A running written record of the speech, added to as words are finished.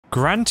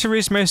Gran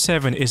Turismo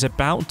 7 is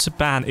about to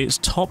ban its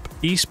top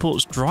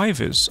esports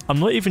drivers. I'm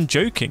not even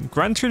joking.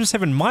 Gran Turismo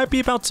 7 might be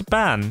about to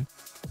ban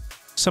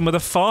some of the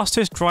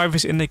fastest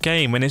drivers in the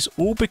game, and it's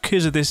all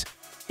because of this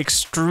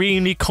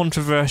extremely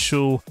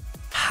controversial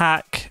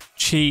hack,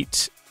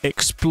 cheat,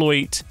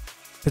 exploit,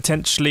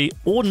 potentially,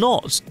 or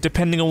not,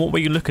 depending on what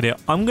way you look at it.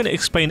 I'm going to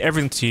explain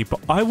everything to you, but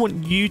I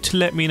want you to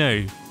let me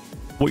know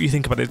what you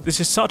think about it. This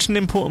is such an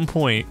important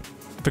point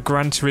for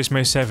Gran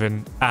Turismo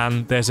 7,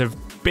 and there's a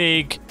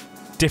big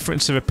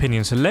difference of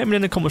opinion, so let me know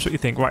in the comments what you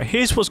think. Right,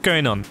 here's what's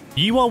going on.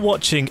 You are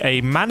watching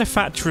a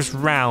manufacturer's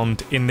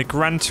round in the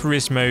Gran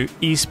Turismo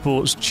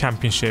Esports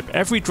Championship.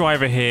 Every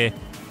driver here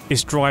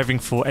is driving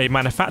for a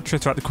manufacturer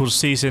throughout the course of the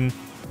season,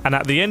 and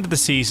at the end of the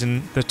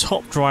season, the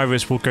top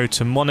drivers will go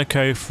to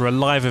Monaco for a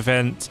live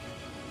event.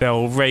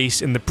 They'll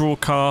race in the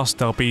broadcast,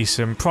 there'll be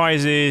some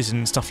prizes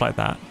and stuff like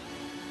that.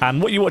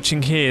 And what you're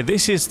watching here,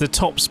 this is the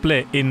top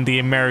split in the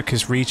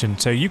Americas region.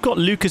 So you've got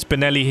Lucas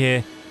Bonelli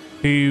here,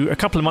 who a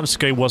couple of months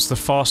ago was the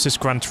fastest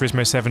Gran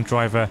Turismo 7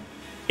 driver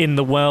in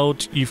the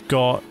world. You've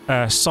got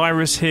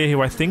Cyrus here, who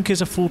I think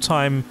is a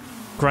full-time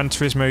Gran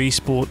Turismo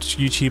esports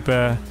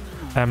YouTuber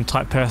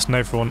type person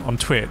over on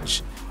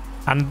Twitch.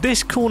 And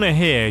this corner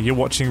here you're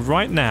watching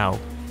right now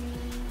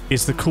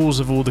is the cause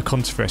of all the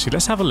controversy.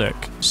 Let's have a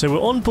look. So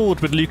we're on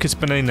board with Lucas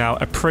Bonelli now,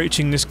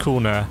 approaching this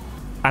corner,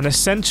 and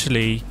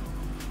essentially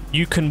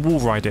you can wall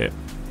ride it.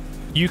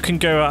 You can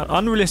go at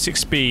unrealistic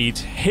speed,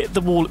 hit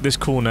the wall at this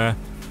corner,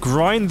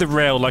 grind the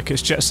rail like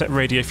it's Jet Set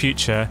Radio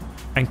Future,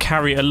 and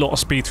carry a lot of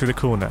speed through the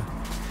corner.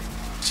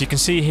 So you can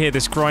see here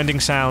this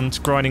grinding sound,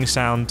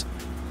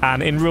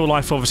 and in real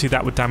life obviously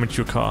that would damage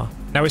your car.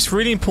 Now it's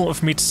really important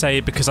for me to say,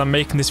 because I'm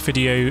making this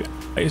video,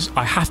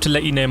 I have to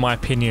let you know my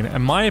opinion,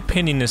 and my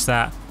opinion is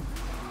that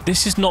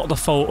this is not the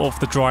fault of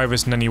the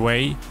drivers in any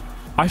way.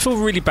 I feel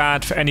really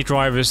bad for any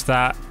drivers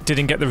that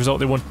didn't get the result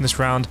they wanted in this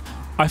round.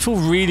 I feel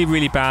really,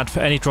 really bad for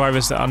any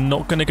drivers that are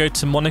not going to go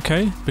to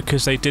Monaco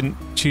because they didn't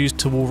choose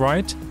to wall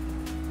ride.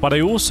 But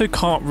I also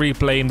can't really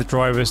blame the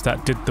drivers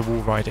that did the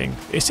wall riding.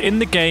 It's in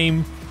the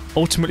game.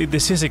 Ultimately,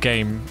 this is a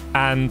game,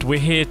 and we're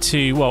here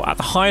to, well, at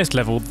the highest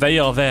level, they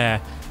are there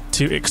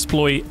to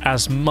exploit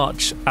as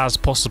much as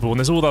possible. And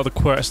there's all the other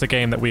quirks of the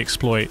game that we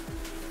exploit.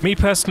 Me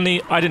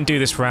personally, I didn't do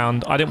this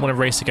round. I didn't want to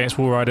race against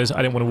wall riders.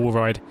 I didn't want to wall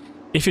ride.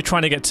 If you're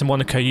trying to get to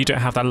Monaco, you don't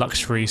have that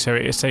luxury, so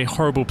it's a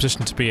horrible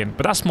position to be in.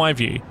 But that's my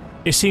view.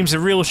 It seems a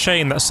real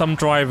shame that some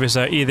drivers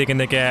are either going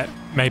to get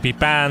maybe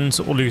bans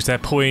or lose their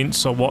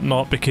points or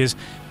whatnot, because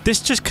this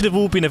just could have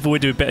all been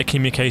avoided with better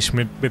communication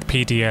with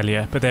PD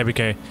earlier. But there we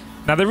go.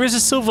 Now there is a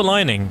silver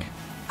lining.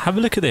 Have a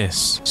look at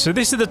this. So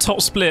this is the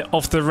top split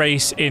of the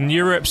race in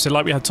Europe. So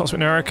like we had top split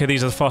in America,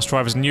 these are the fast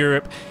drivers in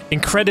Europe.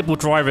 Incredible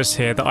drivers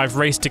here that I've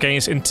raced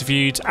against,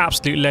 interviewed,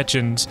 absolute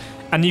legends.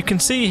 And you can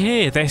see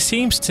here, there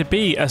seems to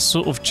be a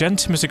sort of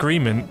gentleman's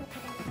agreement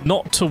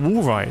not to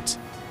wall ride.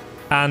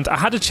 And I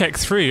had to check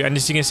through, and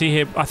as you can see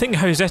here, I think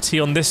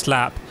Josetti on this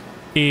lap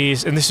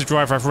is, and this is a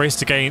driver I've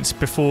raced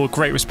against before,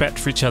 great respect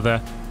for each other.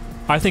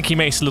 I think he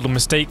makes a little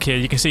mistake here.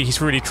 You can see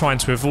he's really trying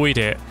to avoid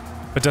it,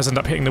 but does end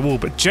up hitting the wall.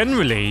 But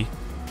generally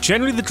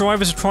the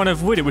drivers are trying to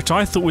avoid it, which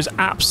I thought was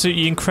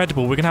absolutely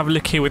incredible. We're going to have a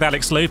look here with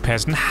Alex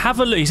Lopez, and have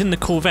a look, he's in the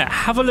Corvette.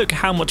 Have a look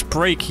how much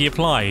brake he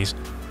applies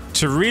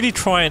to really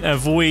try and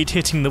avoid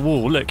hitting the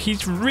wall. Look,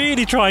 he's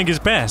really trying his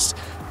best,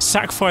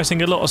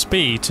 sacrificing a lot of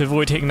speed to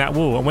avoid hitting that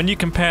wall. And when you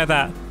compare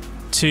that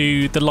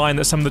to the line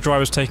that some of the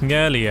drivers were taking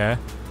earlier,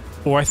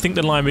 or I think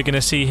the line we're going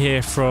to see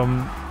here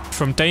from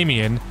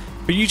Damien,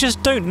 but you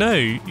just don't know.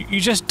 You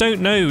just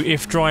don't know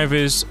if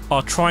drivers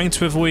are trying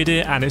to avoid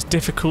it and it's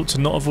difficult to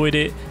not avoid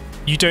it.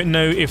 You don't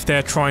know if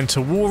they're trying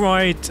to wall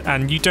ride,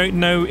 and you don't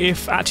know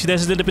if actually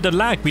there's a little bit of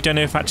lag. We don't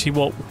know if actually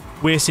what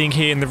we're seeing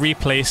here in the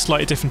replay is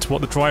slightly different to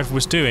what the driver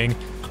was doing.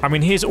 I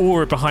mean, here's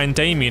Aura behind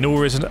Damien.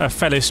 Aura is a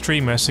fellow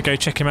streamer, so go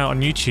check him out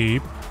on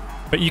YouTube.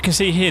 But you can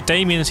see here,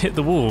 Damien has hit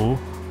the wall,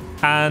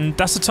 and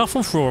that's a tough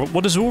one for Aura.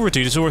 What does Aura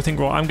do? Does Aura think,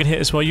 well, I'm going to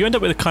hit as well? You end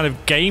up with a kind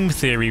of game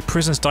theory,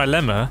 Prisoner's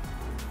Dilemma,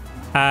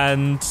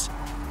 and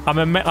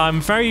I'm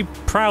very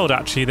proud,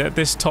 actually, that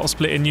this top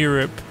split in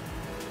Europe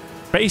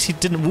basically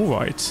didn't wall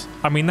ride.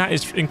 I mean, that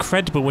is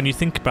incredible when you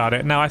think about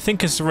it. Now, I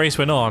think as the race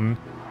went on,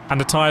 and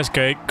the tyres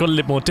got a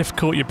little more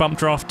difficult, you're bump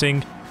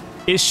drafting,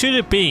 it should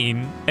have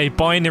been a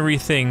binary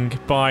thing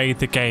by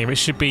the game. It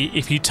should be,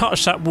 if you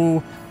touch that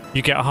wall,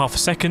 you get a half a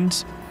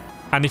second,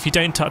 and if you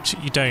don't touch it,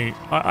 you don't.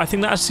 I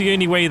think that's the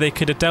only way they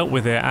could have dealt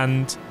with it,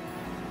 and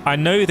I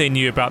know they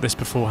knew about this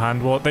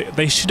beforehand. Well,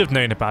 they should have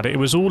known about it. It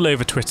was all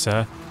over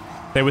Twitter.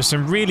 There was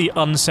some really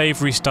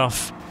unsavoury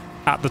stuff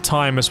at the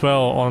time as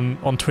well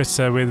on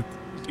Twitter with,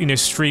 you know,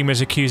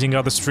 streamers accusing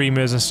other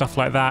streamers and stuff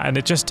like that, and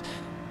it just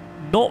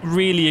not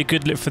really a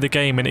good look for the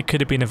game, and it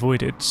could have been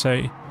avoided.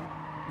 So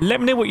let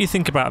me know what you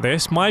think about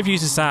this. My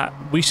views is that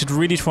we should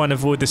really try and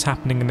avoid this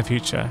happening in the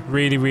future.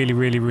 Really, really,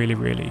 really, really,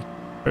 really.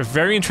 But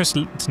very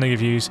interested to know your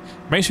views.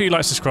 Make sure you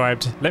like,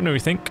 subscribe, let me know what you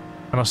think,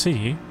 and I'll see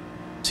you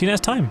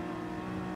next time.